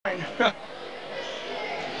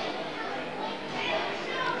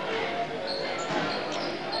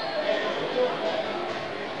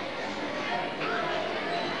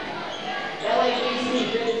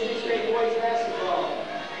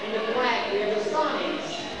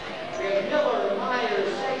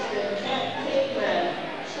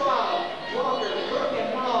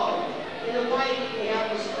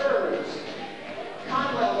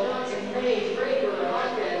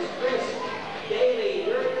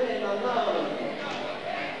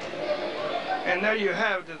And there you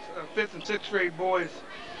have the 5th and 6th grade boys,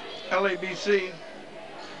 LABC.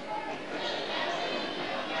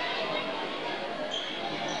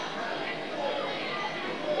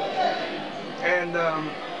 And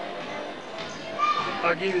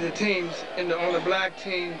I'll give you the teams. On the black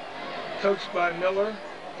team, coached by Miller,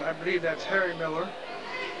 I believe that's Harry Miller,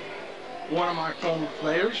 one of my former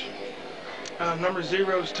players. Number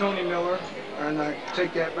 0 is Tony Miller, and I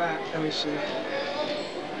take that back. Let me see.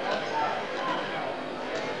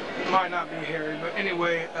 It might not be Harry, but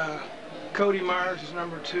anyway, Cody Myers is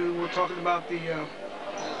number 2. We're talking about the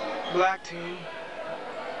black team.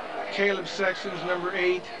 Caleb Sexton's number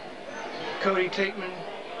 8. Cody Tateman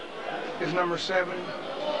is number 7.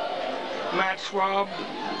 Matt Schwab,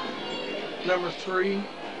 number 3.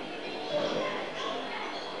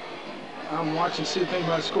 I'm watching, see if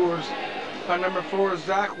anybody scores. Number 4 is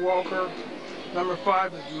Zach Walker. Number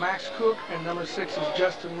 5 is Max Cook, and number 6 is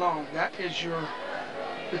Justin Long. That is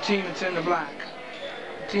the team that's in the black.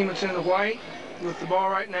 The team that's in the white with the ball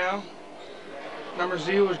right now. Number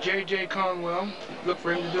 0 is J.J. Conwell. Look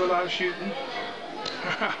for him to do a lot of shooting,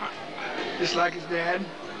 just like his dad.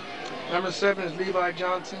 Number 7 is Levi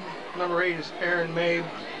Johnson. Number 8 is Aaron Mabe.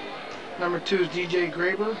 Number 2 is DJ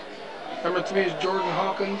Graber. Number 3 is Jordan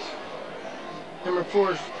Hawkins. Number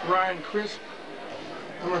 4 is Ryan Crisp.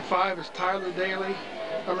 Number 5 is Tyler Daly.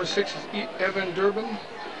 Number 6 is Evan Durbin.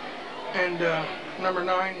 And number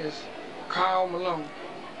 9 is Kyle Malone.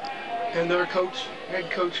 And their coach,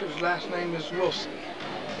 head coach, his last name is Wilson.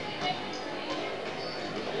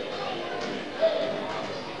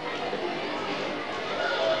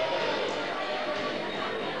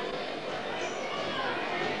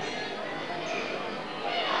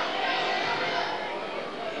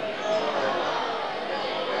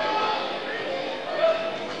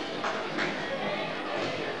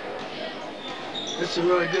 It's a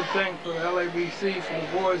really good thing for the LABC, for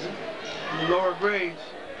the boys in the lower grades.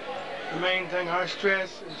 The main thing I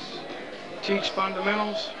stress is teach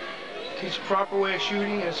fundamentals, teach a proper way of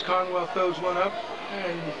shooting as Conwell throws one up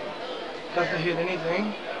and doesn't hit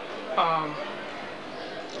anything.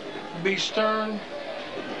 Be stern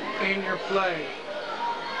in your play.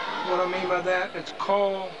 What I mean by that, it's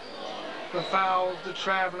call the fouls, the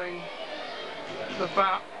traveling, the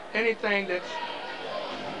foul, anything that's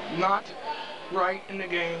not right in the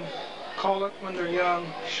game. Call it when they're young,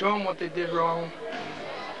 show them what they did wrong,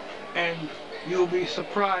 and you'll be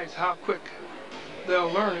surprised how quick they'll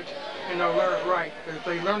learn it, and they'll learn it right. But if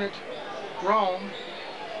they learn it wrong,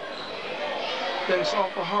 then it's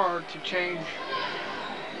awful hard to change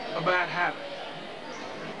a bad habit.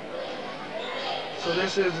 So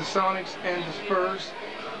this is the Sonics and the Spurs,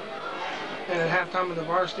 and at halftime of the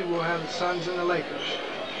varsity we'll have the Suns and the Lakers.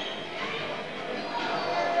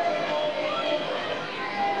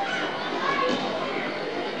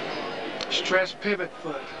 Stress pivot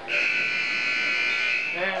foot.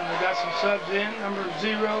 And we got some subs in. Number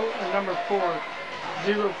 0 and number 4.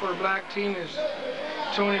 0 for the black team is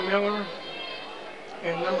Tony Miller.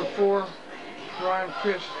 And number 4, Ryan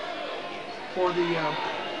Crisp for the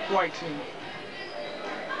white team.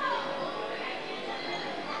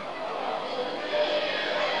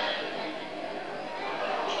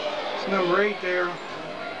 It's number 8 there.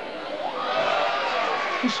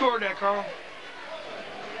 Who scored that, Carl?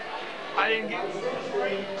 I didn't get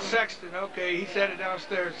Sexton. Okay, he said it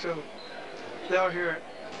downstairs, so they'll hear it.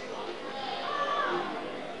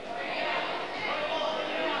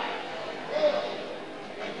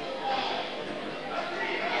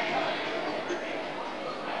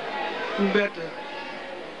 You bet the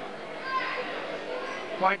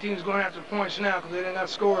white team's going after points now because they didn't got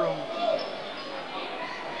scored on.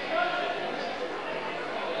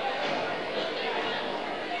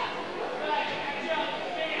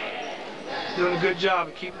 Doing a good job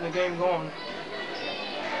of keeping the game going.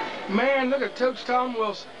 Man, look at Coach Tom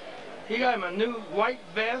Wilson. He got him a new white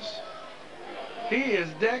vest. He is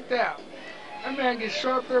decked out. That man gets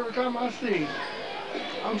sharper every time I see him.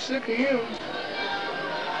 I'm sick of him.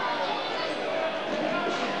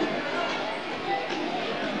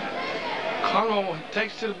 Conwell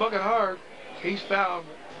takes to the bucket hard. He's fouled.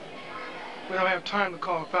 We don't have time to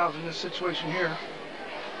call fouls in this situation here.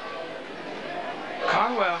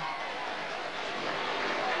 Conwell.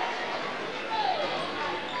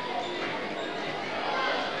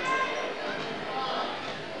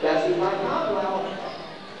 That's by Conwell.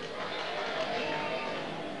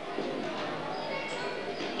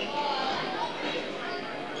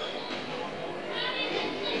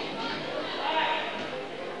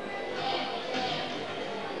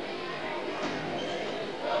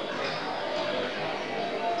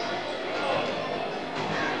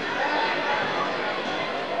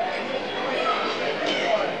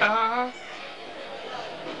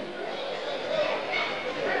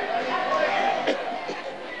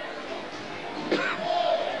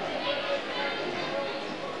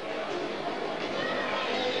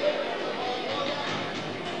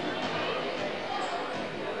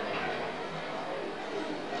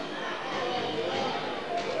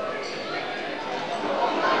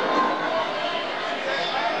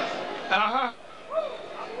 Uh-huh.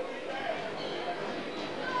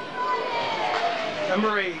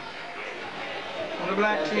 Number 8 on the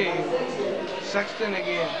black team. Sexton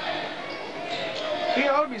again. He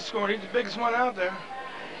ought to be scoring. He's the biggest one out there.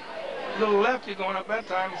 Little lefty going up that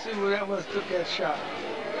time. See who that was took that shot.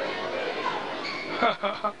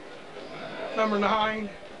 Number 9,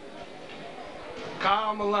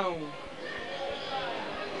 Kyle Malone.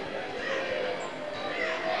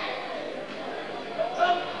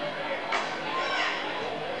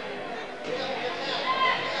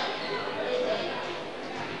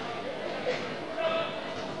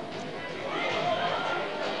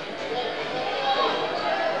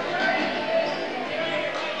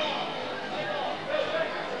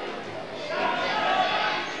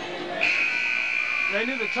 They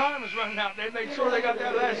knew the time was running out. They made sure they got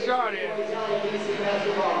that last shot in.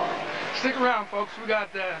 Stick around, folks. We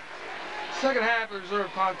got the second half of the reserve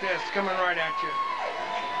contest coming right at you.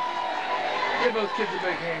 Give those kids a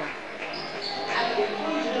big hand. At the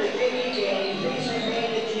conclusion of the JV game, please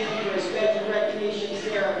remain in the gym for a special recognition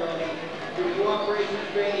ceremony. Your cooperation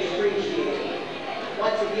is greatly appreciated.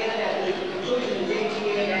 Once again, at the conclusion of the JV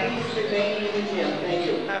game, please remain in the gym. Thank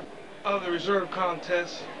you. Half of the reserve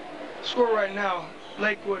contest. Score right now,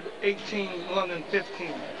 Lakewood 18, London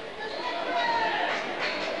 15.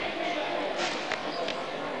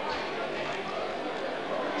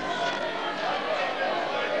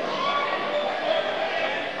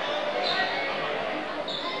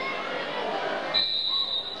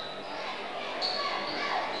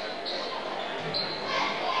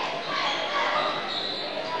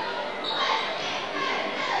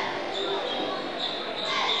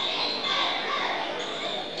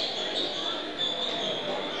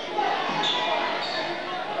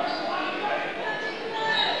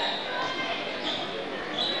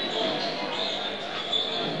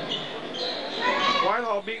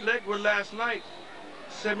 Beat Lakewood last night,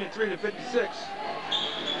 73-56.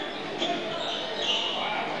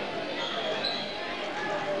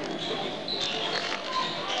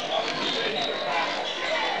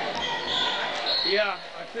 Yeah,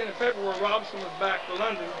 I think in February Robinson was back to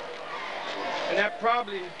London, and that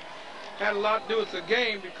probably had a lot to do with the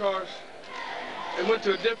game because it went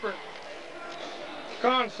to a different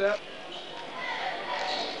concept.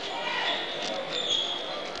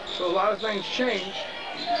 So a lot of things changed.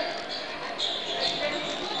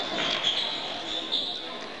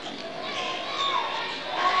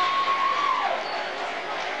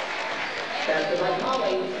 That's my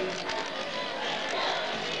colleague.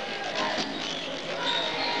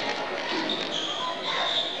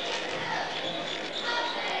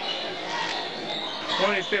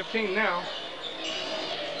 $20-15 now.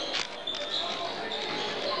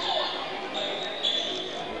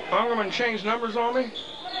 Hungerman changed numbers on me.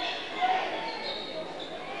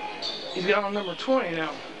 He's got on number 20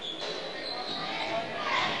 now.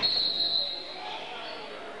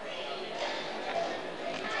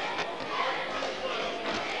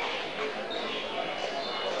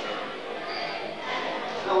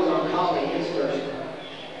 That was our colleague, his first.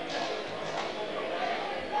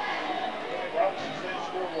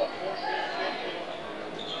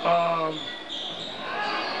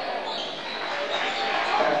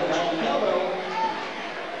 Elbow.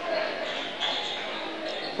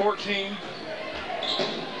 14.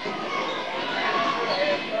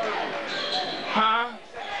 Huh?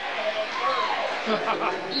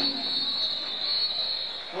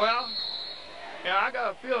 Well, yeah, I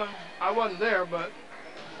got a feeling I wasn't there, but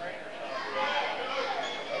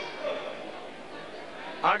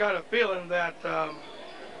I got a feeling that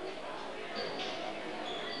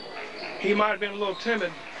he might have been a little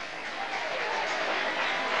timid.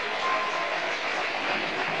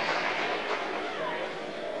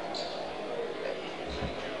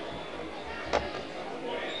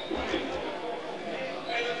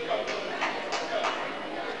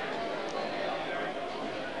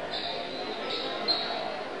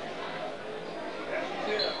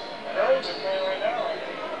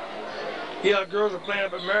 Yeah, girls are playing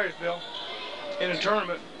up at Marysville in a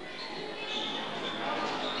tournament.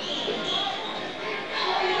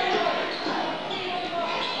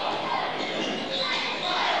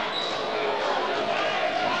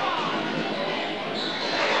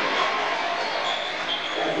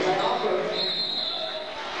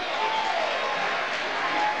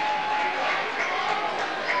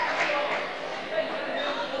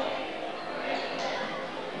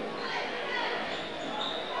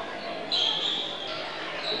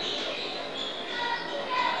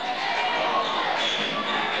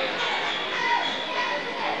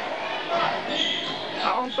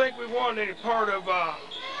 I don't think we wanted any part of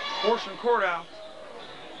Orson Courthouse.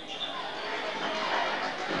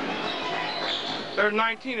 They're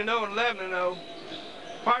 19-0 and 11-0.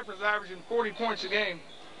 Piper's averaging 40 points a game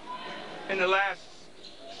in the last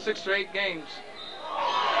 6 or 8 games.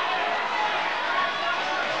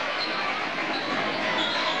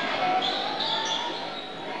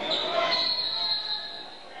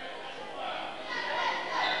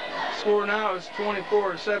 Score now is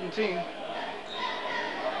 24-17.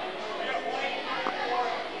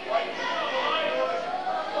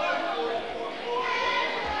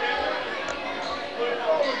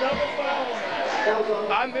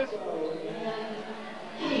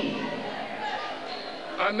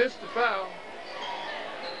 I missed the foul.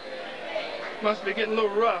 Must be getting a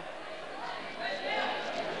little rough.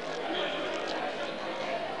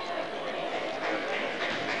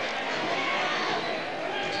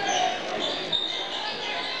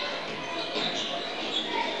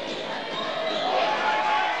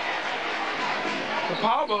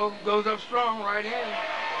 Pablo goes up strong, right hand.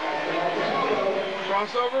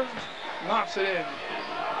 Crossover, knocks it in.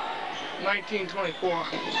 19-24.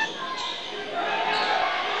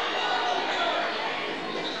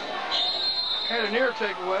 Had a near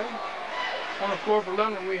takeaway. On the floor for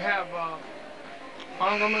London, we have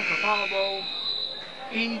Ongerman, Capalbo,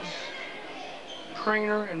 Eads,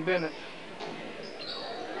 Craner, and Bennett.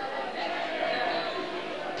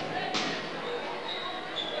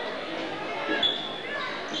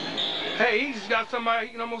 Hey, Eads has got somebody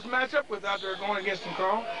you can almost match up with out there going against him,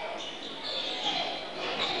 Carl.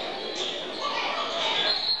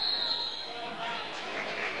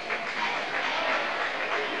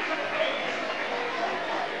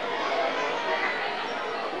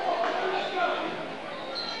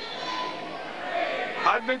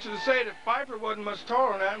 I'd venture to say that Piper wasn't much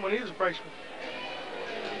taller than that when he was a freshman.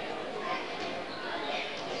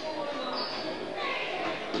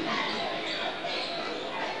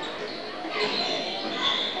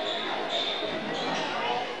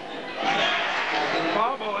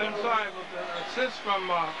 Pablo inside with an assist from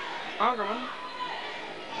Ungerman.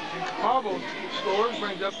 And Pablo scores,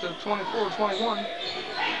 brings up to 24-21.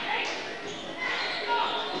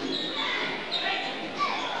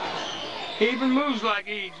 He even moves like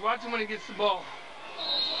Eads. Watch him when he gets the ball.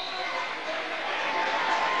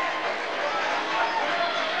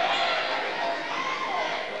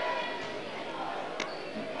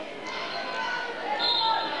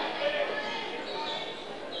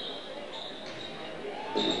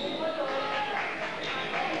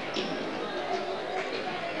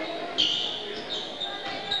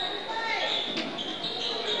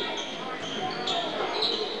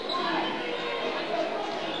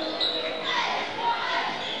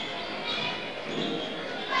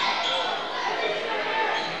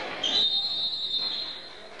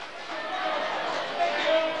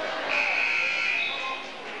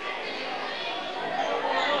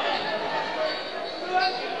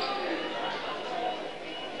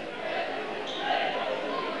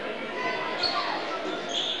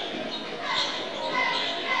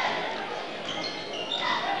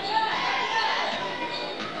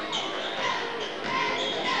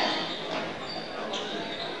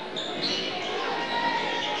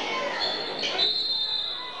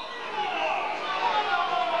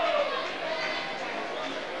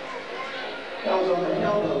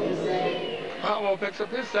 Pablo picks up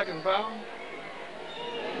his second foul.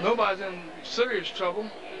 Nobody's in serious trouble.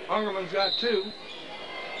 Ungerman's got 2.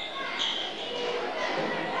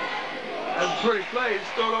 That's a pretty play. It's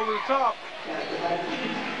thrown over the top.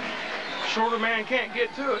 Shorter man can't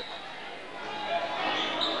get to it.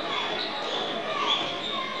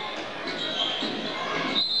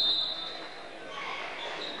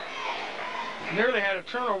 Nearly had a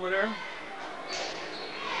turnover there.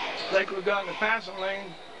 Lakewood got in the passing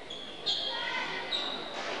lane.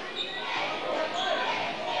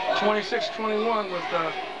 26-21 with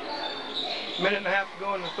a minute and a half to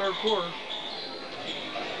go in the third quarter.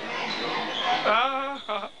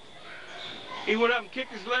 He went up and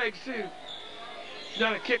kicked his legs too.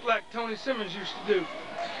 Done a kick like Tony Simmons used to do.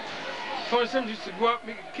 Tony Simmons used to go up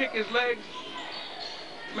and kick his legs.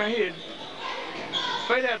 Man, if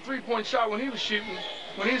he'd had a 3-point shot when he was shooting,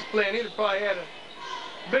 when he was playing, he'd have probably had a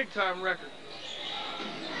big time record.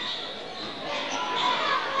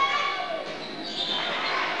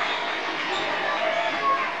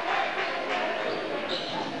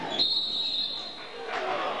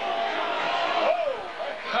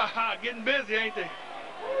 Getting busy, ain't they?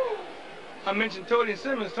 I mentioned Tony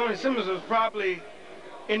Simmons. Tony Simmons was probably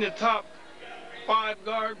in the top 5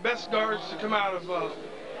 best guards to come out of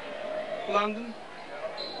London.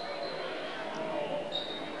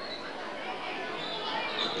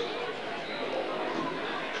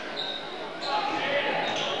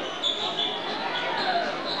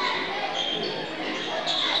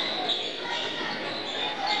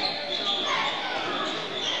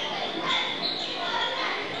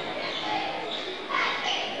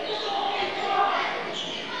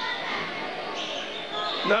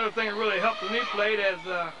 Another thing that really helped when he played as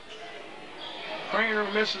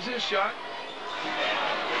Craner misses his shot.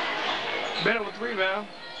 Bennett with the rebound.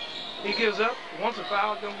 He gives up, wants a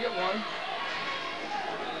foul, don't get one.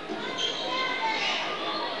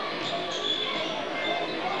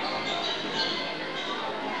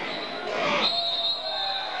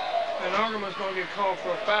 And Argerman's going to get called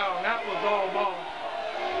for a foul, and that was all ball.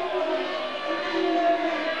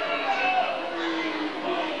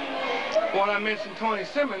 When I mentioned Tony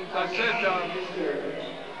Simmons, I said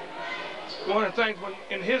one of the things when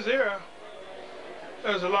in his era,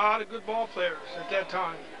 there was a lot of good ball players at that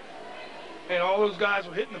time. And all those guys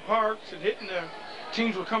were hitting the parks and hitting the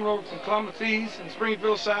teams were coming over from Columbus East and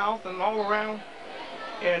Springfield South and all around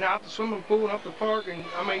and out the swimming pool and up the park. And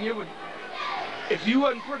I mean, it would, if you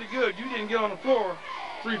wasn't pretty good, you didn't get on the floor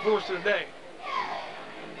 3/4 of the day.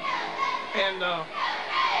 And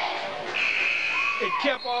it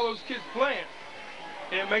kept all those kids playing.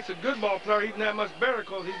 And it makes a good ball player even that much better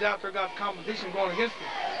because he's out there got competition going against him.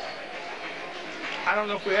 I don't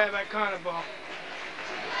know if we have that kind of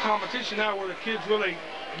competition now where the kids really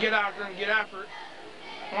get out there and get after it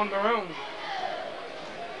on their own.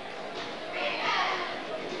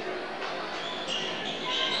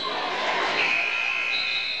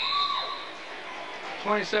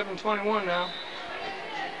 (27-21) now.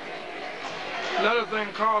 Another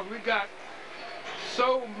thing, Carl, we got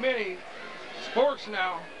so many sports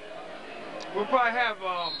now. We'll probably have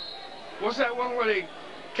what's that one where they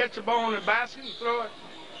catch a ball in the basket and throw it?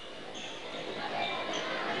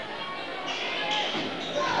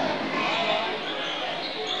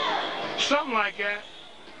 Something like that.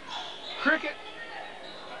 Cricket?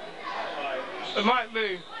 It might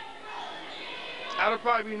be. That'll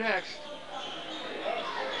probably be next.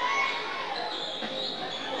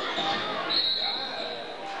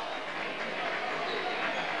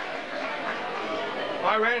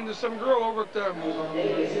 I ran into some girl over at the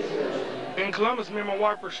in Columbus. Me and my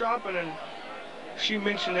wife were shopping, and she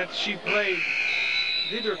mentioned that she played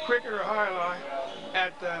either cricket or highlight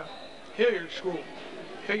at Hilliard School,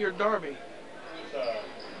 Hilliard Derby.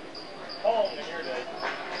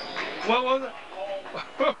 What was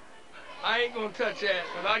it? I ain't gonna touch that,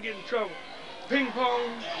 but I get in trouble. Ping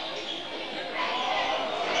pong.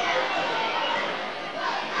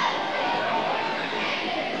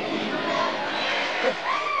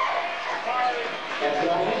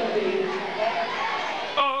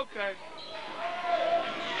 Oh, okay.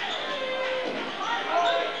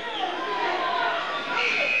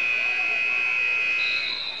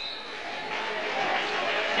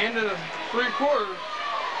 Into the 3/4.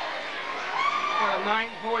 A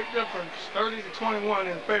 9-point difference, 30-21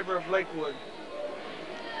 in favor of Lakewood.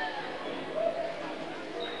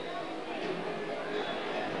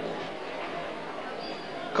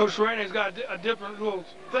 Coach Rainey's got a different little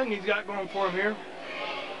thing he's got going for him here.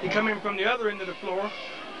 He come in from the other end of the floor.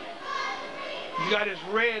 He's got his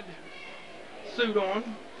red suit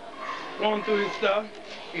on, going through his stuff.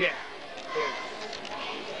 Yeah.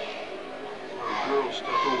 Girls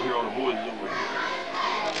stuff over here on the boys over here.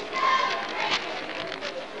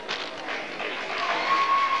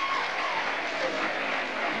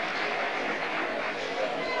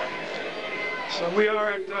 So we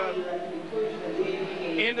are at the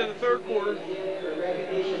end of the 3rd quarter.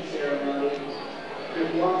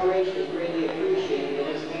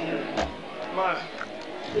 My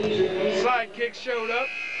sidekick showed up,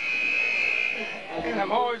 and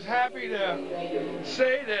I'm always happy to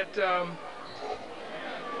say that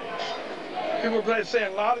people are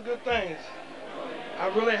saying a lot of good things.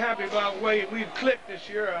 I'm really happy about the way we've clicked this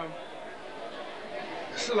year.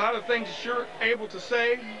 There's a lot of things that you're able to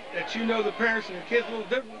say that you know the parents and the kids a little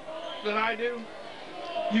different than I do.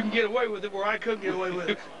 You can get away with it where I couldn't get away with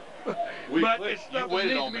it. But it's stuff that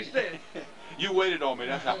needs to be said. You waited on me,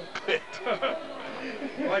 that's how I clicked.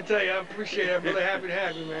 Well, I tell you, I appreciate it. I'm really happy to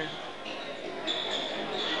have you, man.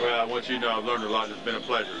 Well, I want you to know I've learned a lot. It's been a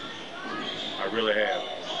pleasure. I really have.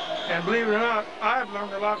 And believe it or not, I've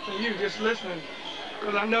learned a lot from you just listening.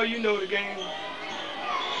 Because I know you know the game.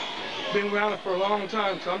 Been around it for a long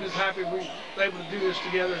time, so I'm just happy we were able to do this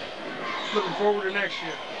together. Looking forward to next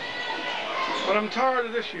year. But I'm tired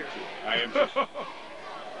of this year. I am too.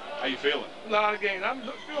 How you feeling? A lot of games. I'm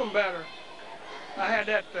feeling better. I had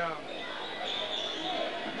that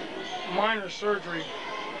minor surgery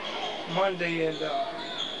Monday, and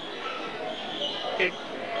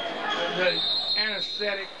the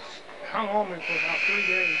anesthetic hung on me for about 3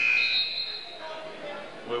 days.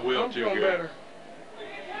 We'll I'm feeling better.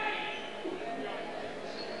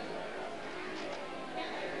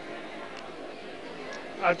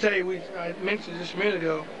 I tell you, I mentioned just a minute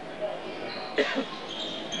ago,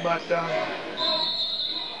 But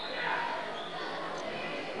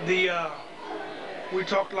we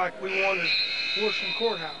talked like we wanted Worsham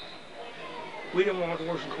Courthouse. We didn't want the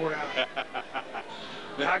Worsham Courthouse.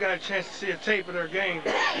 I got a chance to see a tape of their game,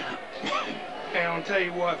 and I'll tell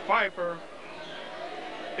you what, Pfeiffer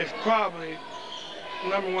is probably the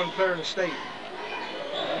 #1 player in the state.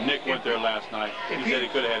 Nick went there last night. He said he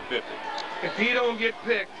could have had 50. If he don't get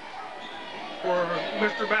picked for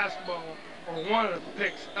Mr. Basketball or one of the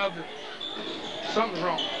picks of the, something's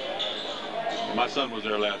wrong. My son was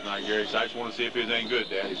there last night, Gary. So I just want to see if he was any good,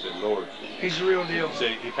 Dad. He said, Lord. He's the real deal. He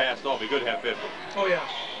said he passed off. He could have 50. Oh, yeah.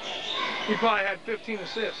 He probably had 15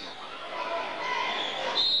 assists.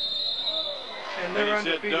 And they're he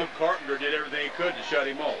said undefeated. Doug Carpenter did everything he could to shut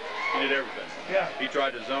him off. He did everything. Yeah. He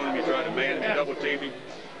tried to zone him. He tried to man him. He double-teamed him.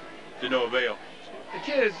 To no avail. The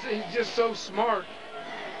kid he's just so smart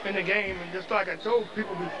in the game. And just like I told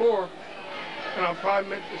people before, and I'll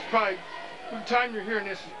probably, it's probably, by the time you're hearing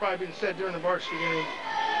this, it's probably been said during the varsity game.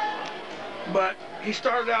 But he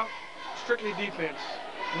started out strictly defense,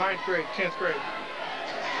 9th grade, 10th grade.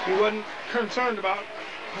 He wasn't concerned about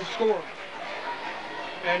his score.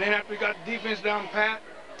 And then after he got the defense down pat,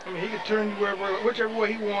 I mean, he could turn you whichever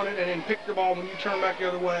way he wanted and then pick the ball when you turn back the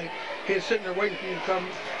other way. He was sitting there waiting for you to come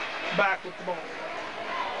back with the ball.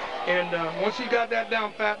 And once he got that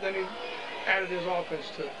down pat, then he added his offense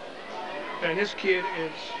to it. And this kid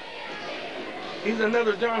he's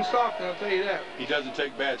another John Stockton, I'll tell you that. He doesn't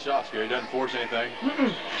take bad shots, Gary. He doesn't force anything.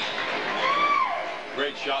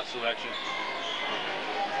 Great shot selection.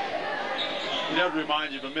 He does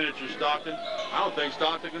remind you of a miniature Stockton. I don't think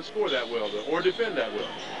Stockton can score that well, though, or defend that well.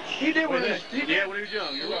 He did when he was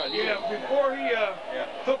young. You're right. Yeah, before he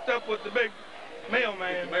hooked up with the big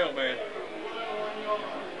mailman. The mailman.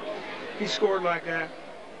 He scored like that.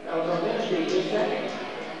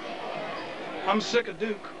 I'm sick of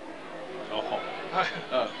Duke. Oh. I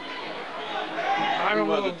don't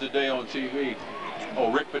Who was know. it today on TV?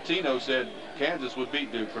 Oh, Rick Pitino said Kansas would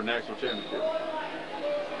beat Duke for national championship.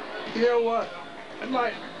 You know what? It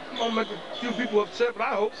might make a few people upset, but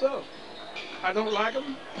I hope so. I don't like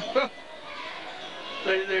them.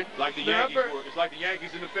 they're like the Yankees were. It's like the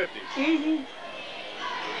Yankees in the 50s. Mm-hmm.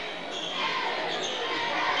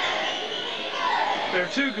 They're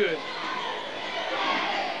too good.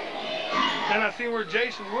 Then I seen where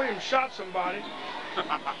Jason Williams shot somebody. But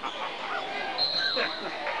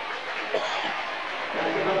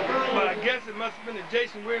I guess it must have been the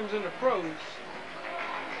Jason Williams in the pros.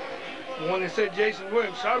 When they said Jason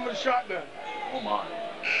Williams shot him with a shotgun. Oh my.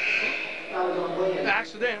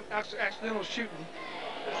 Accidental shooting.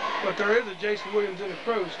 But there is a Jason Williams in the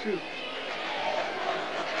pros too.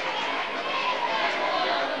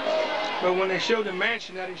 But when they showed the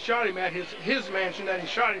mansion that he shot him at, his mansion that he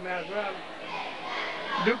shot him at, well,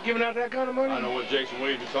 Duke giving out that kind of money? I know what Jason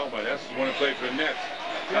Williams is talking about. That's the one who played for the Nets.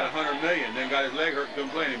 Got $100 million, then got his leg hurt and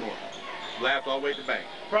couldn't play anymore. Laughed all the way to the bank.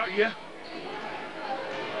 Probably, yeah.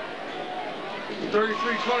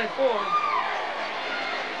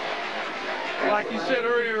 33-24. Like you said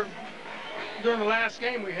earlier, during the last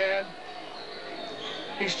game we had,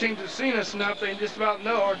 these teams have seen us enough, they just about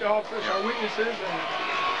know our weaknesses and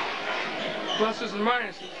pluses and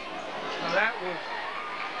minuses. Now that was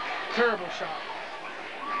a terrible shot.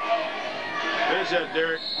 There's that,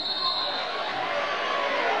 Derek.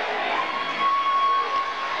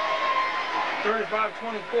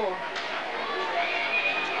 (35-24).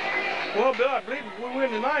 Well, Bill, I believe if we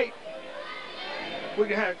win tonight,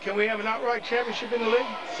 can we have an outright championship in the league?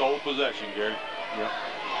 Sole possession, Gary. Yep.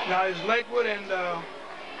 Now is Lakewood and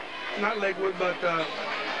not Lakewood, but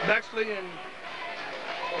Bexley and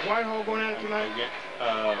Whitehall going at it tonight?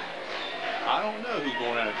 I don't know who's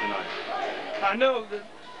going at it tonight. I know that,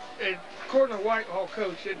 according to Whitehall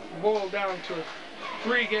coach, it boiled down to a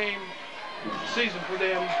 3-game season for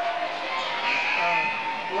them.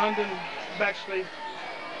 London, Bexley,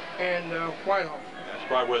 and Whitehall. That's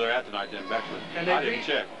probably where they're at tonight then, Bexley. And I didn't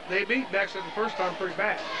check. They beat Bexley the first time pretty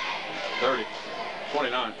bad.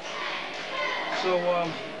 30-29. So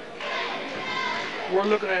we're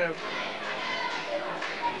looking at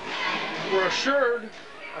we're assured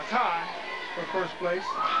a tie for first place.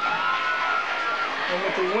 And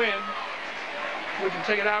with the win, we can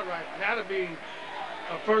take it outright. That'll be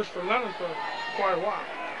a first for London for quite a while.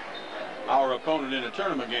 Our opponent in the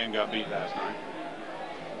tournament game got beat last night.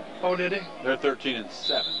 Oh, did he? They're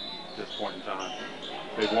 13-7 at this point in time.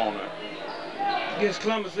 Big Walnut. Against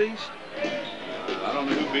Columbus East? I don't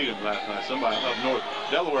know who beat them last night. Somebody up north.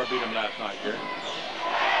 Delaware beat them last night, Gary.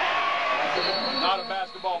 Not a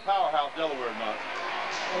basketball powerhouse, Delaware not.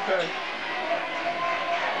 Okay.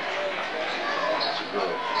 That's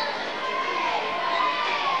good.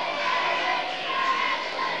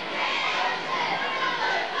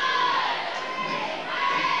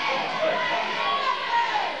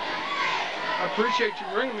 appreciate you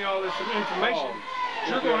bringing me all this information.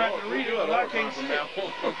 You're going to have to read it, but I can't see it.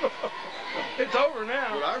 It's over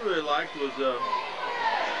now. What I really liked was the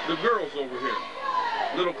girls over here.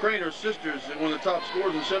 Little Craner's sister's one of the top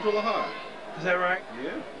scorers in Central Ohio. Is that right?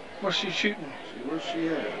 Yeah. What's she shooting? See, where's she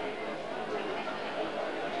at?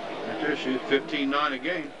 Right there, she's 15-9 a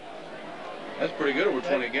game. That's pretty good over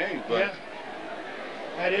 20 games. But yeah,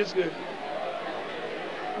 that is good.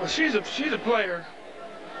 Well, she's a player,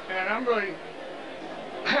 and I'm really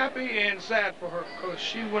happy and sad for her because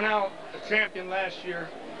she went out a champion last year,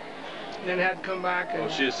 and then had to come back. And, oh,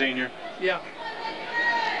 she's a senior? Yeah.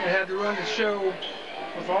 And had to run the show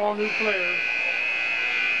with all new players,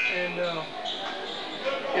 and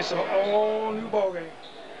it's an all new ball game.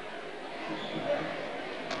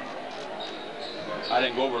 I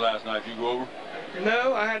didn't go over last night. Did you go over?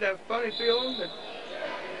 No, I had that funny feeling that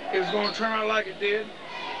it was going to turn out like it did.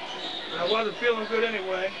 I wasn't feeling good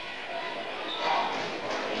anyway.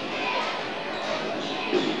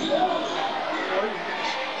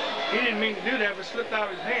 He didn't mean to do that, but slipped out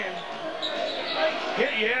of his hand.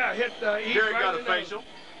 Hit Gary right got a in facial.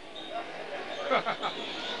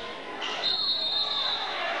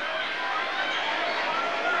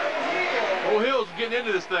 Old Hill's getting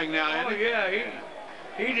into this thing now, isn't he? Yeah,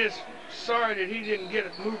 he just sorry that he didn't get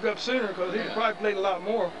it moved up sooner because he'd probably played a lot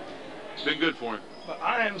more. Been good for him. But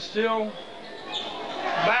I am still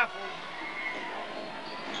baffled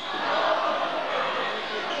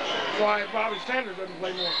why Bobby Sanders doesn't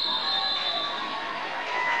play more.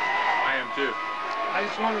 I am too. I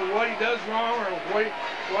just wonder what he does wrong or what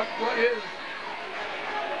is.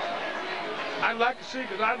 I'd like to see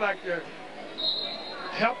because I'd like to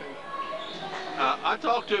help him. I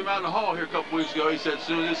talked to him out in the hall here a couple weeks ago. He said as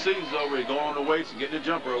soon as this season's over, he's going on the weights and getting the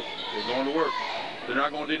jump rope. He's going to work. They're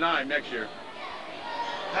not going to deny him next year.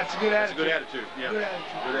 That's a good attitude. That's a good attitude. Yeah. Good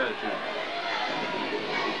attitude. Good attitude.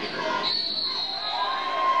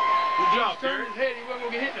 Good job, He turned Derek. his head. He wasn't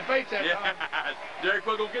going to get hit in the face that time. Derek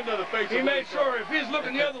wasn't going to get another face. He made sure if he was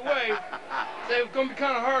looking the other way, that it was going to be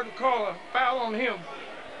kind of hard to call a foul on him.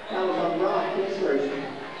 That was on Ron, his version.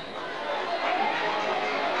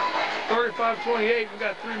 35-28. We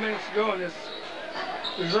got 3 minutes to go in this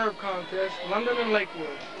reserve contest. London and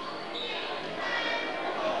Lakewood.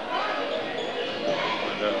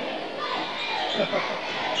 The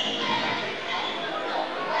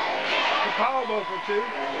power ball for two.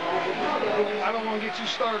 I don't want to get you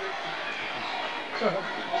started.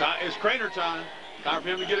 It's Craner time. Time for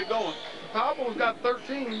him to get it going. The power ball's got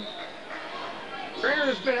 13. Craner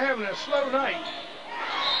has been having a slow night.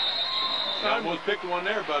 Almost picked one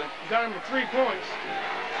there, buddy. Got him to 3 points.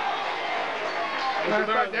 Matter of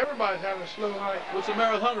fact, everybody's having a slow night. What's the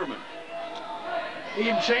matter with Hungerman? He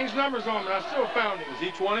even changed numbers on me. I still found him. Is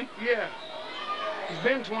he 20? Yeah. He's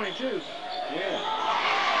been 22. Yeah.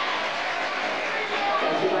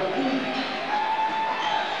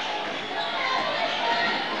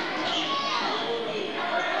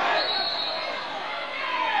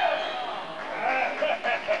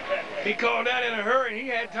 He called that in a hurry, and he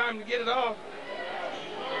had time to get it off.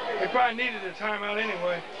 They probably needed a timeout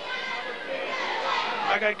anyway.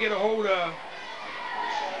 I got to get a hold of,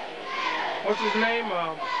 what's his name?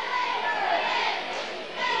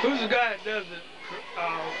 Who's the guy that does the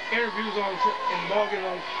interviews on in ball games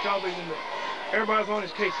on television? Everybody's on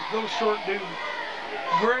his case. This little short dude,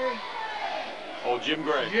 Gray. Oh, Jim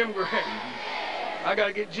Gray. Jim Gray. I got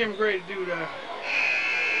to get Jim Gray to do the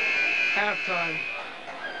halftime.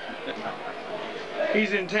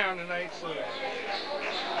 He's in town tonight, so.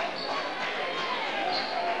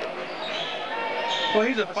 Well,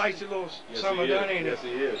 he's a feisty little son of a gun, ain't he? Yes, he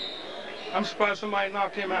is. I'm surprised somebody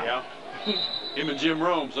knocked him out. Yeah. Him and Jim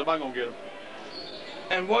Rome, somebody gonna get him.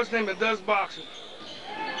 And what's his name that does boxing?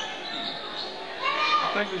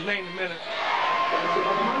 I think his name's in a minute.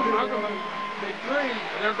 Big three.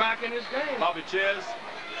 They're back in this game. Bobby Ches.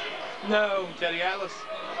 No. Teddy Atlas.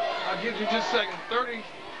 I'll give you just a second.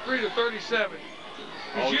 33-37.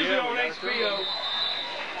 He's usually on HBO.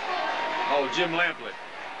 Oh, Jim Lampley.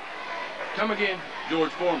 Come again.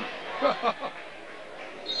 George Foreman.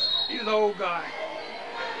 He's an old guy.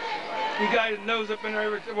 He got his nose up in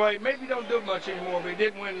there. Well, maybe he don't do it much anymore, but he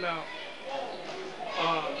did when the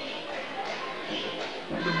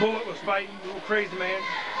Bullet was fighting, little crazy man.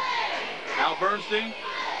 Al Bernstein.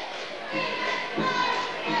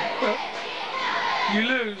 You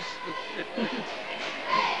lose.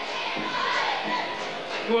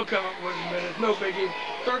 We'll come up with it in a minute. No biggie.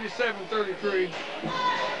 37-33.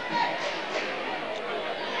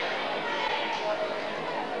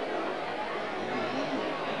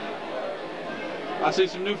 I see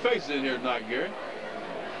some new faces in here tonight, Gary.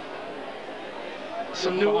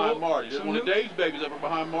 Some new behind old, Marty. One of Dave's babies up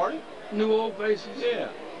behind Marty. New old faces. Yeah.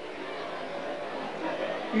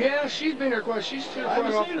 Yeah, she's been here quite. She's here quite often.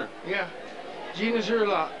 I haven't seen her. Yeah, Gina's here a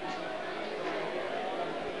lot.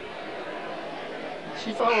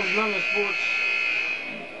 She follows London sports.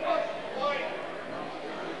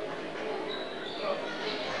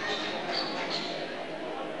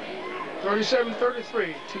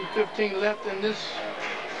 (37-33), 2:15 left in this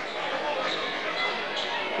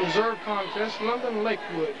reserve contest. London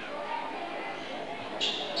Lakewood.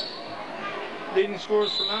 Leading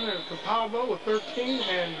scorers for London are Capalvo with 13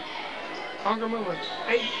 and Hungerman with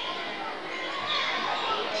 8.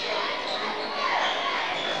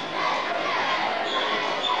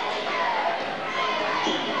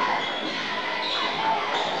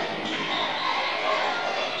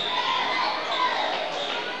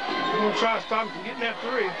 We're going to try to stop him from getting that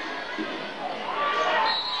 3.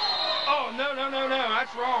 Oh, no,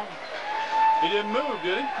 that's wrong. He didn't move,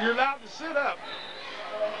 did he? You're allowed to sit up.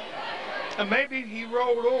 And maybe he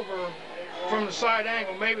rolled over from the side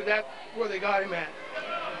angle. Maybe that's where they got him at.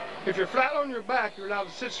 If you're flat on your back, you're allowed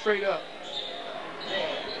to sit straight up.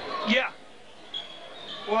 Yeah.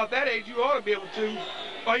 Well, at that age, you ought to be able to.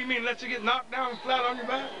 Oh, you mean let you get knocked down flat on your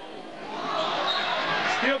back?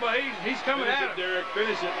 Still, but he's coming finish at it, him. Derek,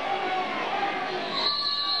 finish it.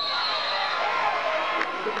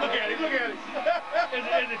 Look at him, look at him.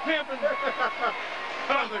 Is it pimping?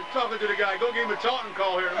 Talking to the guy. Go give him a taunting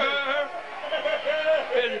call here in a minute.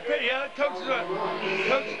 Yeah, the coach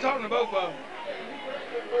is talking to both of them.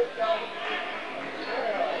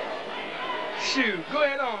 Shoot, go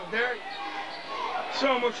ahead on, Derek.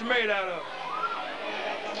 Show them what you're made out of.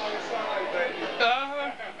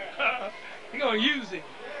 You're going to use him.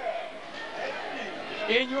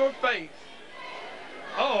 In your face.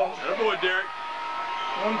 Uh-oh. That boy, Derek.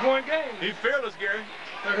 1-point game. He's fearless, Gary.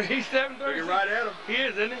 37-36. Looking right at him. He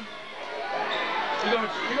is, isn't he?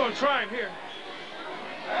 You're going to try him here.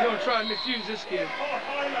 You're going to try and misuse this kid.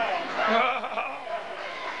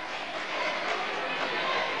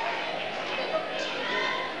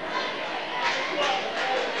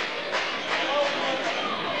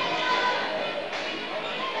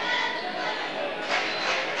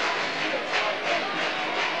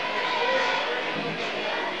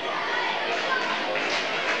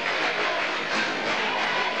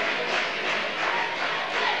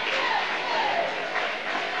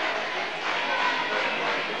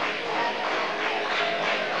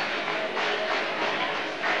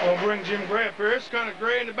 We'll bring Jim Gray up here. It's kind of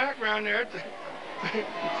gray in the background there.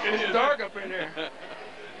 It's dark up in there.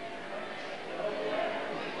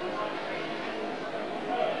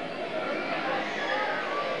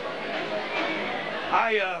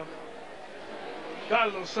 I got a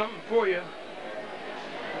little something for you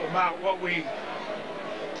about what we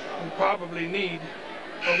probably need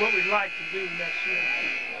or what we'd like to do next year.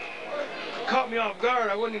 Caught me off guard.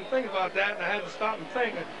 I wouldn't even think about that, and I had to stop and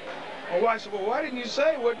think. My wife said, well, why didn't you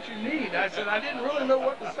say what you need? I said, I didn't really know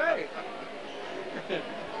what to say.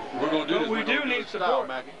 We're going to do but this. we do need support.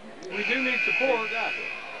 We do need support. Exactly.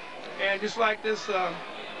 And just like this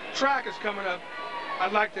track is coming up,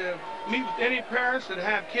 I'd like to meet with any parents that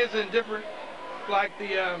have kids in different, like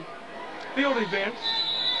the field events,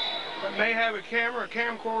 that may have a camera or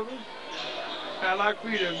camcorder. And I'd like for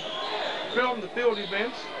you to film the field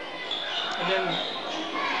events. And then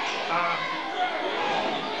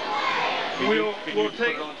we'll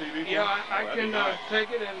take it on TV. Yeah, I can take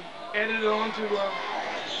it and edit it onto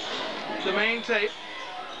the main tape,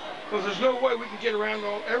 because there's no way we can get around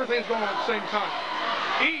everything's going on at the same time.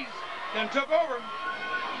 He's then took over.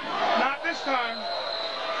 Not this time.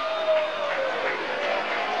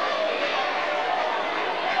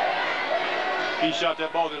 He shot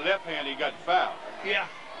that ball with the left hand. He got fouled. Yeah.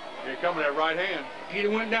 Here coming that right hand. He'd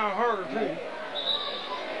have went down harder too.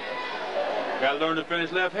 Got to learn to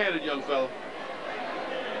finish left-handed, young fella.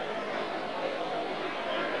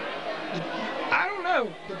 I don't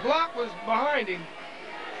know. The block was behind him.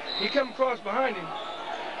 He come across behind him.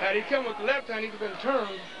 Had he come with the left hand, he'd have been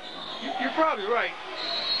turned. You're probably right.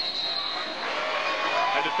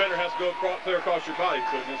 And the defender has to go clear across your body to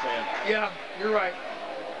put it in his hand. Yeah, you're right.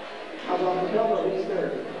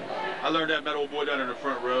 I learned that from that old boy down in the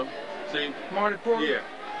front row. See? Marty Porter? Yeah.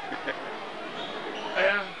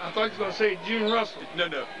 Yeah, I thought you were going to say June Russell. No.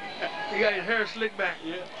 He got his hair slicked back.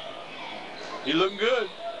 Yeah. He looking good.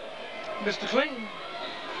 Mr. Clean.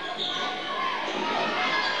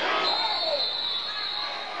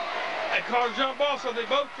 They called a jump ball, so they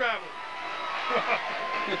both traveled.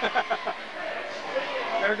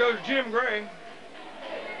 There goes Jim Gray.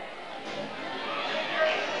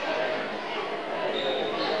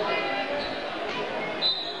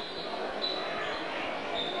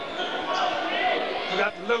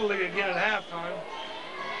 got the Little League again at halftime.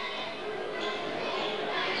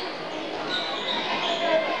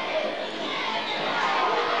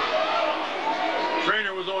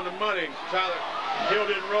 Trainer was on the money. Tyler Hill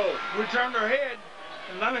didn't roll. We turned our head,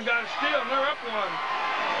 and London got a steal, and they're up one.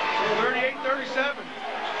 38-37.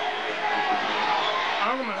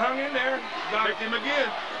 Ungerman hung in there. Picked him again.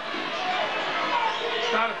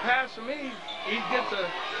 Got a pass from me. He gets a...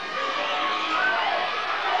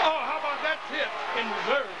 Oh, how about that tip in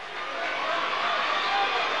reserve?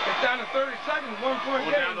 It's down to 30 seconds, 1 point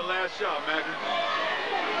game. Down the last shot, Macker.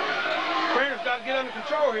 Trainer's got to get under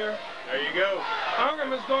control here. There you go.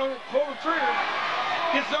 Ungerman's going to pull the trigger.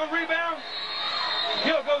 Gets his own rebound.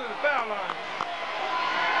 He'll go to the foul line.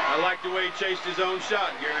 I like the way he chased his own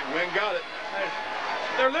shot, Gary. Wynn got it. Hey,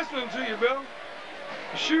 they're listening to you, Bill.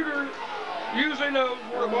 The shooter usually knows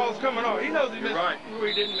where the ball's coming off. He knows he missed it, where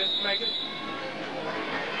he didn't make it.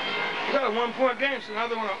 We got a 1 point game, so now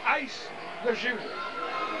they want to ice the shooter.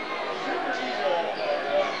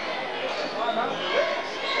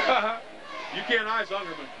 You can't ice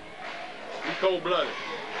Ungerman. He's cold-blooded.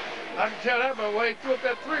 I can tell that by the way he threw up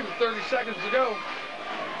that three with 30 seconds to go.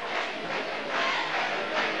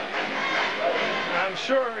 And I'm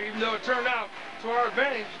sure, even though it turned out to our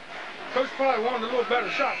advantage, Coach probably wanted a little better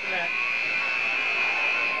shot than that.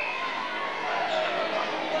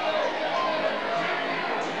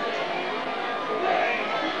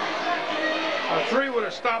 A three would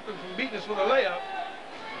have stopped him from beating us with a layup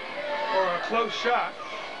or a close shot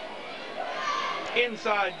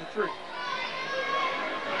inside the three.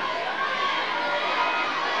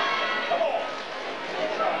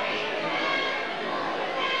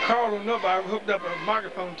 Carl don't know, but I hooked up a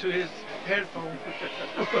microphone to his headphone.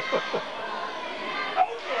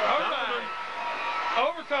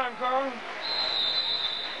 Overtime, Carl.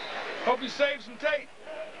 Hope you saved some tape.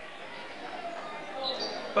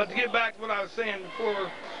 But to get back to what I was saying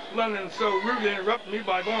before London so rudely interrupted me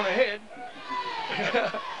by going ahead.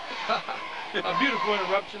 A beautiful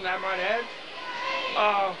interruption, I might add.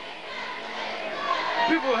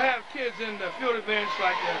 People have kids in the field events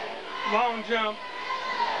like the long jump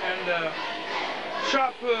and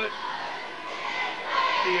shot put,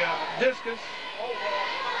 the discus,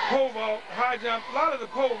 pole vault, high jump. A lot of the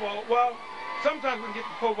pole vault, well, sometimes we can get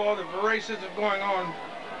the pole vault if the races are going on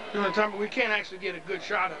during the time, but we can't actually get a good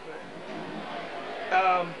shot of it.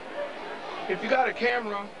 If you got a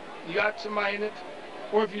camera, you got somebody in it,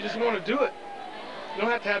 or if you just want to do it, you don't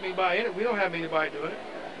have to have anybody in it. We don't have anybody doing it.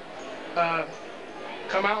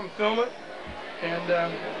 Come out and film it, and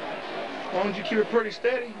as long as you keep it pretty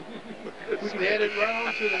steady, we can edit right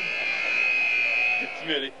onto the...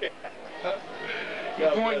 Smitty. He's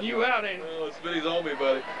pointing you out, ain't he? Well, Smitty's on me,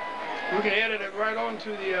 buddy. We can edit it right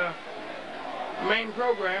onto the main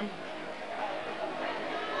program,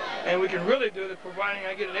 and we can really do it providing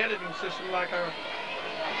I get an editing system like I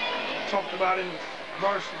talked about in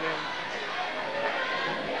varsity game.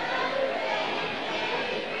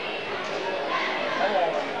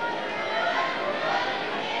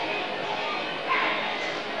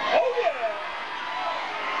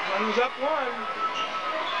 Runners up one.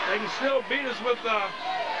 They can still beat us with well,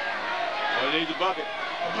 they need a bucket.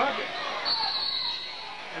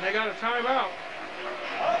 And they got a timeout.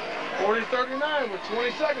 40-39 with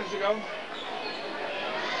 20 seconds to go.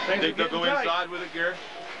 Think they'll go inside with it, Gary?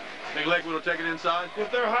 Think Lakewood will take it inside?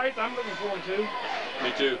 With their height, I'm looking for them to.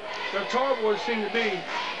 Me too. Their tall boys seem to be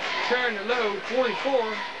carrying the load.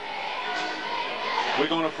 44. We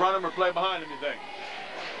going to front them or play behind them, you think?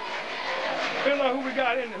 Depends on who we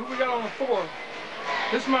got in, who we got on the floor.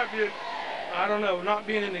 This might be, I don't know, not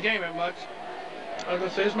being in the game that much. I was going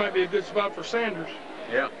to say this might be a good spot for Sanders.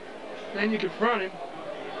 Yeah. Then you can front him.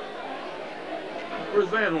 Where's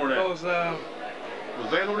Van Horn at? Was Van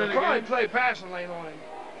Horn in the probably game? play passing lane on him.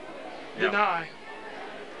 Yeah. Deny.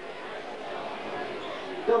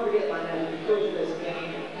 Don't forget, my name is this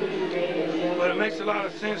game. But it makes a lot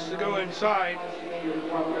of sense to go inside.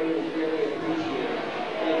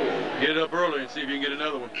 Get it up early and see if you can get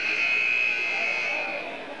another one.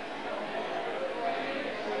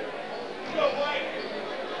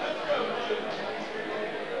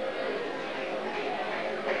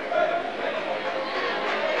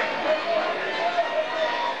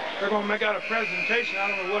 They're going to make out a presentation. I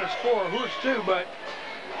don't know what it's for or who it's to, but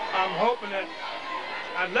I'm hoping that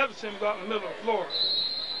I'd love to see them go out in the middle of the floor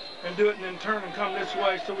and do it and then turn and come this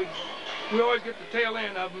way so we always get the tail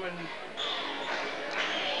end of them. And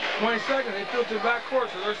 20 seconds, they filter the back court,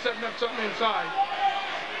 so they're setting up something inside.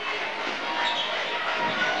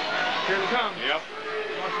 Here they come. Yep.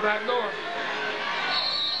 Watch the back door.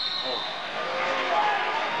 Oh.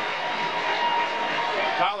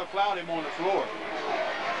 the floor.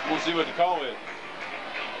 We'll see what the call is.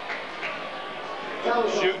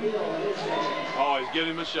 Shooting. Oh, he's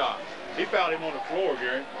giving him a shot. He fouled him on the floor,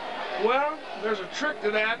 Gary. Well, there's a trick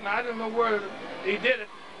to that, and I don't know where he did it,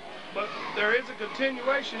 but there is a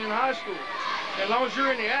continuation in high school. As long as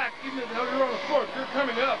you're in the act, even if you're on the floor, if you're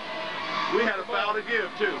coming up. We had a foul to give,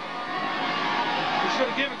 too. You should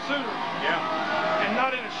have given sooner. Yeah. And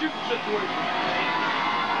not in a shooting situation.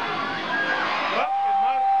 Well, it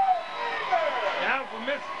might. Now, if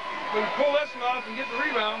we pull this one off and get the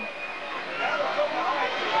rebound,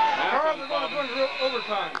 Carl, they're going to go into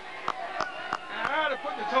overtime. Now, they're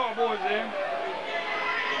putting the tall boys in.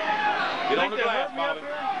 Get on the glass, Bobby.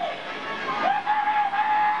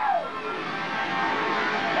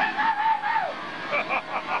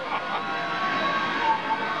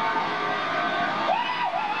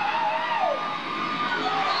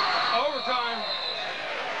 Overtime.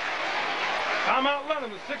 Timeout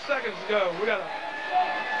London with 6 seconds to go. We got a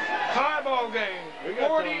tie ball game.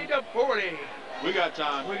 40 to 40. We got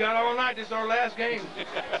time. We got all night. This is our last game.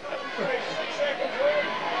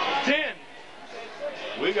 10.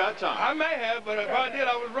 We got time. I may have, but if I did,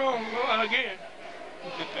 I was wrong again.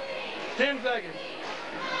 10 seconds.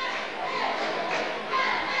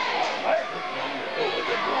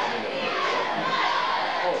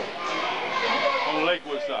 On the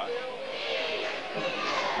Lakewood side.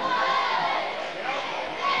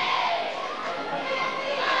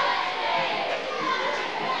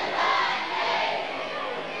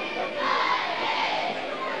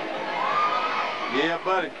 Yeah,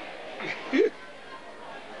 buddy.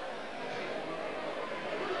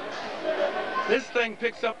 This thing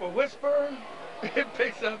picks up a whisper. It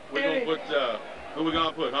picks up. We're gonna put who we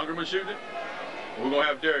gonna put? Hungerman shooting it? Or we're gonna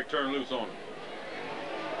have Derek turn loose on him.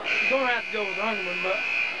 You're gonna have to go with Hungerman, but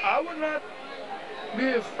I would not be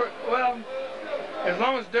afraid. Well, as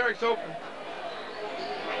long as Derek's open.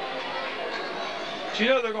 You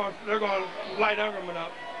know they're going to light Hungerman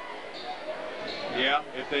up. Yeah,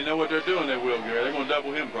 if they know what they're doing, they will, Gary. They're going to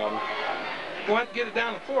double him, probably. We'll have to get it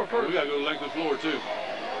down the floor first. We got to go to the length of the floor, too.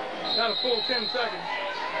 Got a full 10 seconds.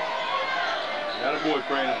 Got a boy,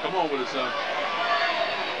 Brandon. Come on with it, son.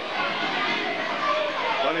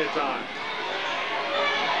 Plenty of time.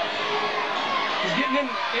 He's getting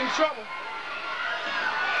in trouble.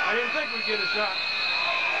 I didn't think we'd get a shot.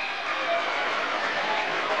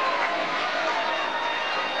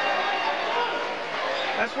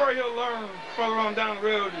 That's where he'll learn further on down the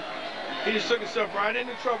road. He just took himself right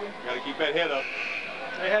into trouble. Got to keep that head up.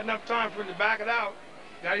 They had enough time for him to back it out.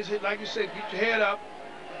 Got his hit, like you said, keep your head up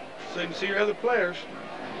so you can see your other players.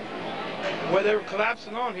 Where they were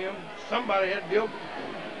collapsing on him, somebody had to be open.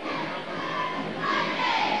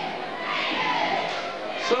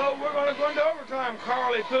 So we're going to go into overtime,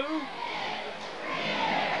 Carly Poo.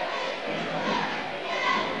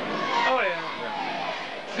 Oh yeah,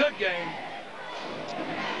 good game.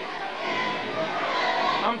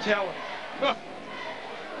 I'm telling.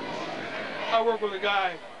 I work with a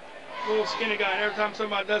guy, little skinny guy, and every time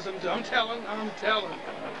somebody does something, I'm telling.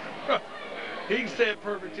 He can say it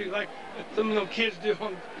perfect too, like some of them kids do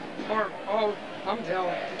on the park. Oh, I'm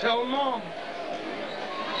telling Mom.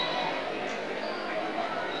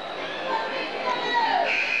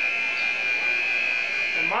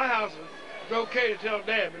 In my house, it's okay to tell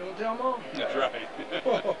Dad, but don't tell Mom. That's right.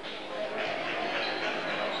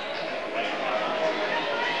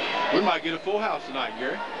 We might get a full house tonight,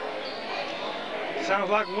 Gary. Sounds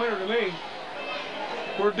like a winner to me.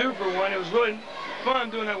 We're due for one. It was really fun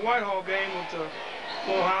doing that Whitehall game with the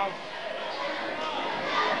full house.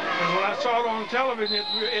 And when I saw it on television,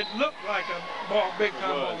 it looked like a big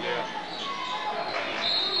time ball game. Yeah.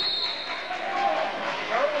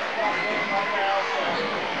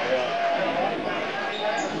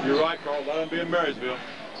 You're right, Carl. Let them be in Marysville.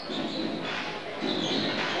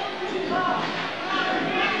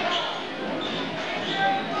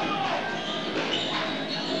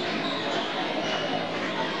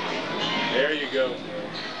 There you go.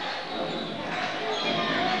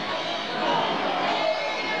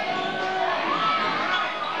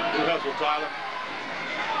 Good hustle, Tyler.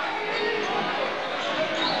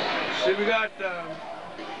 See, we got,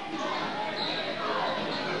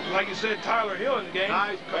 like you said, Tyler Hill in the game.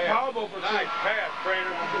 Nice pass. Nice pass,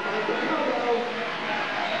 Trainer.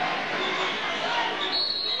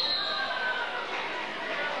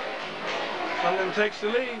 London takes the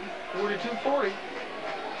lead, 42-40.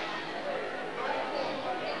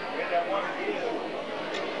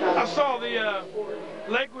 I saw the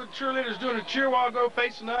Lakewood cheerleaders doing a cheer while ago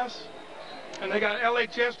facing us, and they got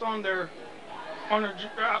LHS on their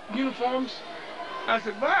uniforms. I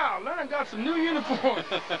said, wow, London got some new uniforms.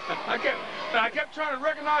 I kept trying to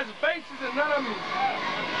recognize the faces and none of them.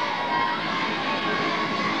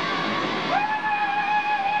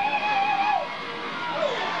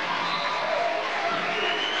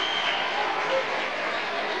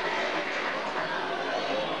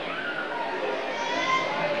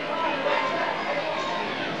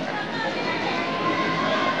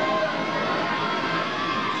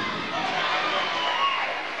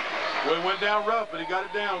 Well, he went down rough, but he got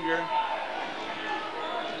it down, Gary.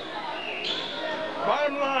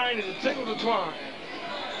 Bottom line is a tickle to twine.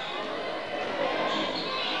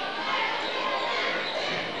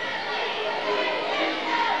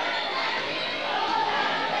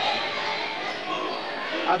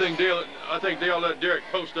 I think Dale let Derek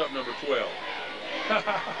post up number 12.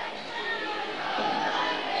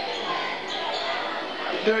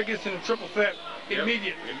 Derek gets in a triple threat immediately.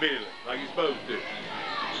 Yep, immediately, like he's supposed to.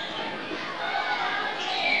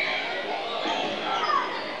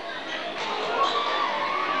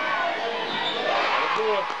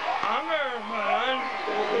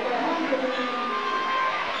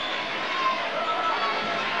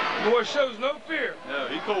 Boy shows no fear. No,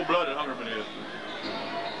 he cold-blooded, Hungerman is.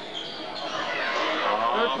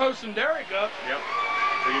 They're posting Derek up. Yep.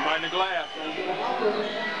 So you mind the glass.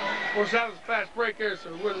 Of course, that was a fast break there,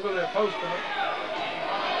 so it wasn't really a post on it.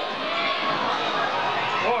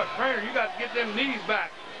 Boy, Craner, you got to get them knees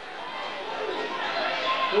back.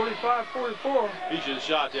 45-44. He should have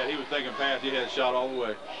shot that. He was thinking past. He had shot all the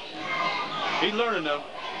way. He's learning, though.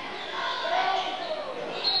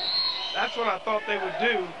 That's what I thought they would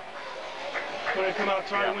do when they come out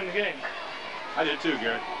trying to win the game. I did too,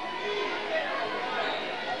 Gary.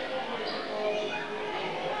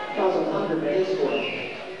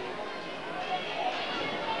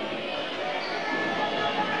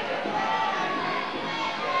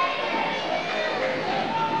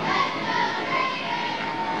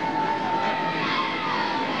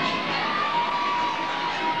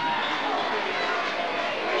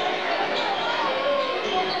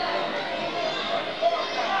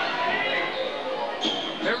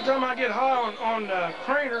 Every time I get high on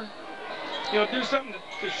Craner, he'll do something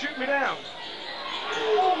to shoot me down.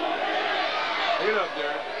 Get up,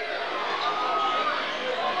 Derek.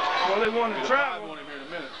 Well, they want to travel. On him here in a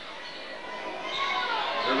minute.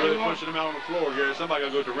 They're really pushing him out on the floor, Gary. Somebody got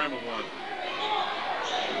to go to the rim with one.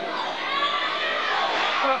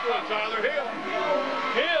 Tyler Hill.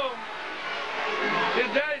 Hill. His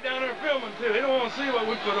daddy down there filming too. They don't want to see what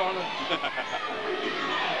we put on him.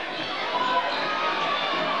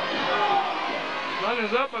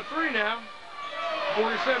 London's up by 3 now. 47-44.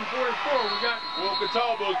 We got. Well,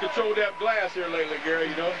 Catalbo's controlled that glass here lately, Gary.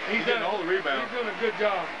 You know, he's getting all the rebounds. He's doing a good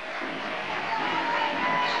job.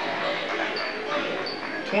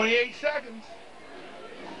 28 seconds.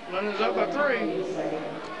 London's up by 3.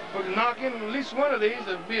 If we can knock in at least one of these,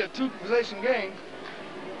 it'll be a 2-possession game.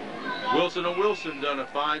 Wilson and Wilson done a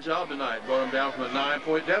fine job tonight. Brought him down from a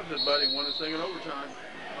 9-point deficit, but he won this thing in overtime.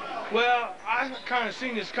 Well, I kind of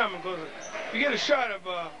seen this coming because you get a shot of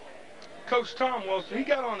Coach Tom Wilson. He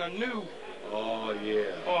got on a new. Oh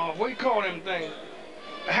yeah. What do you call them things?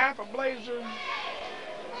 A half a blazer?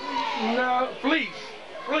 No, fleece.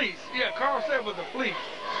 Fleece. Yeah, Carl said it was a fleece.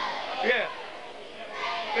 Yeah.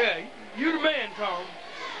 Yeah, you the man, Tom.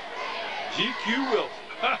 GQ Wilson.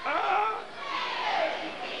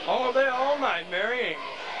 All day, all night, Mary Ann.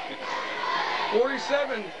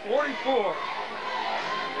 47-44.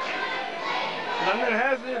 London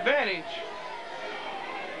has the advantage.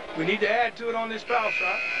 We need to add to it on this foul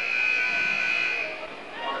shot.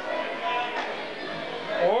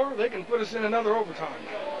 Or they can put us in another overtime.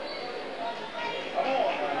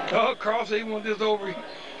 Oh, Carl said he wants this over.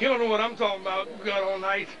 He don't know what I'm talking about. We got all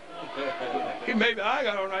night. Maybe I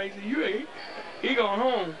got all night. He said, you ain't. He gone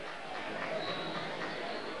home.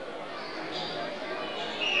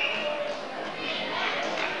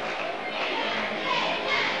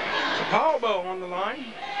 Power bow on the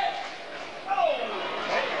line.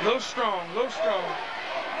 Low strong, low strong.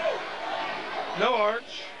 No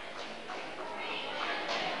arch.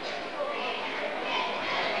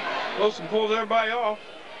 Wilson pulls everybody off.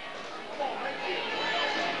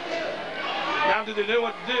 Now do they know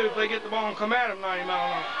what to do if they get the ball and come at him 90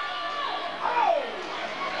 miles an hour?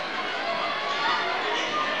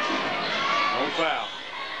 No foul.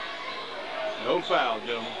 No foul,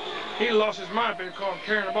 gentlemen. He lost his mind if they called him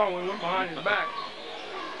carrying the ball when he went behind his back.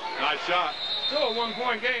 Nice shot. Still a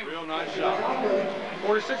 1-point game. Real nice shot.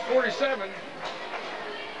 46-47.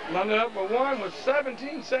 London up by 1 with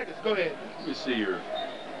 17 seconds. Go ahead. Let me see your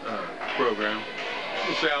program.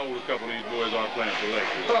 We'll see how old a couple of these boys are playing for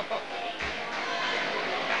Lakewood.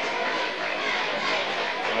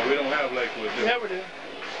 don't have Lakewood, do we? Yeah, we do.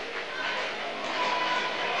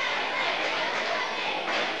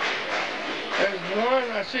 There's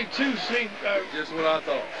one, I see two Just what I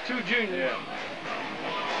thought. two juniors. Yeah.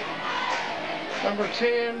 Number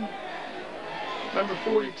 10, number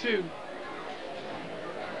 42.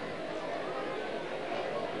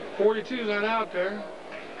 42's not out there.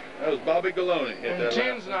 That was Bobby Galone. Hit And that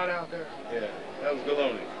 10's last not out there. Yeah, that was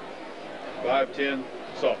Galone. 5'10",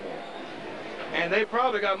 sophomore. And they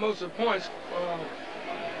probably got most of the points.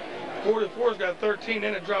 44's got 13,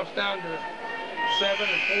 then it drops down to 7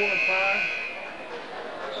 and 4 and 5.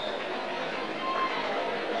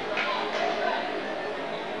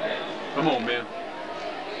 Come on, man.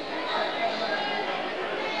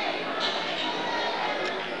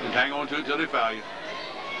 Just hang on to it till they foul you.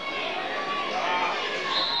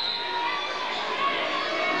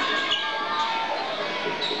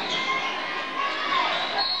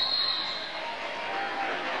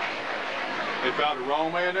 They fouled the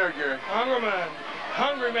wrong man there, Gary. Hungry man.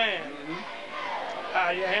 Hungry man. How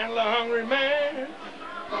you handle a hungry man?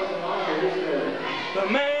 The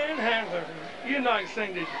man handler. You know I can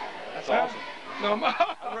sing, did you? That's awesome. No,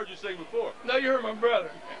 I've heard you sing before. No, you heard my brother.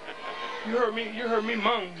 You heard me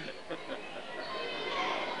moan.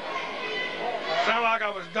 Sound like I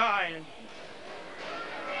was dying.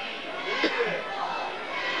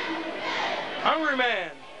 Hungry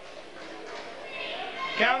man.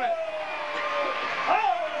 Count it.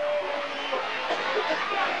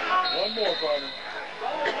 One more, partner.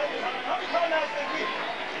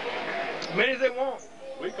 As many as they want.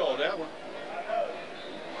 We called that one.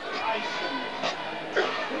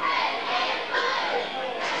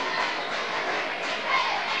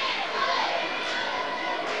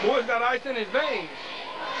 Boy's got ice in his veins.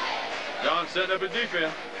 John setting up his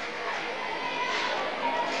defense.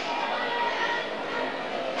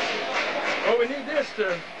 Oh, we need this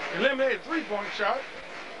to eliminate a three-point shot.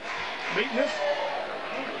 Beating this.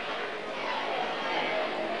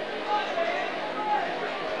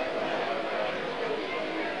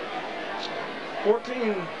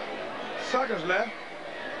 $14 seconds left.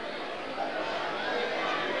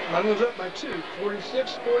 London's up by 2,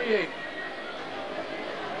 46-48.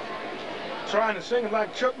 Trying to sing it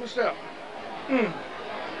like Chuck myself. I'm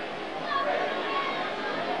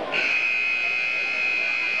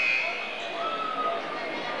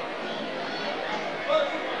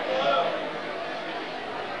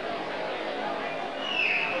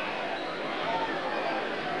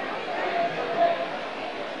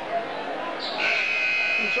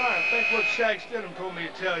trying to think what Shaq Stidham told me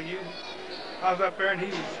to tell you. I was up there and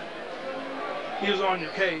he was on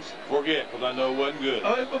your case. Forget, because I know it wasn't good.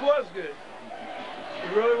 Oh, it was good.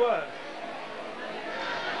 It really was.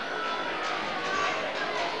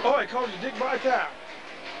 Oh, he called you Dick Vitale.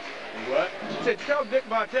 What? He said, tell Dick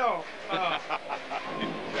Vitale.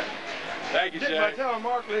 Thank you, Dick Shaq. Vitale and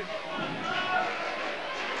Markley.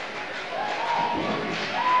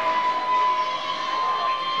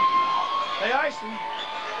 Hey, Ison.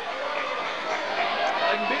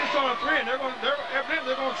 They can beat us on a 3, and evidently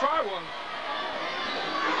they're going to try one.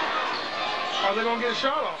 Are they going to get a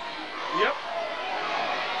shot off? Yep.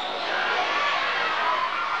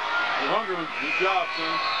 You're hungry. Good job,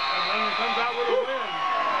 son. And London comes out with a win.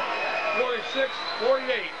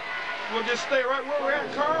 46-48. We'll just stay right where we're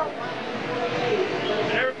at, Carl.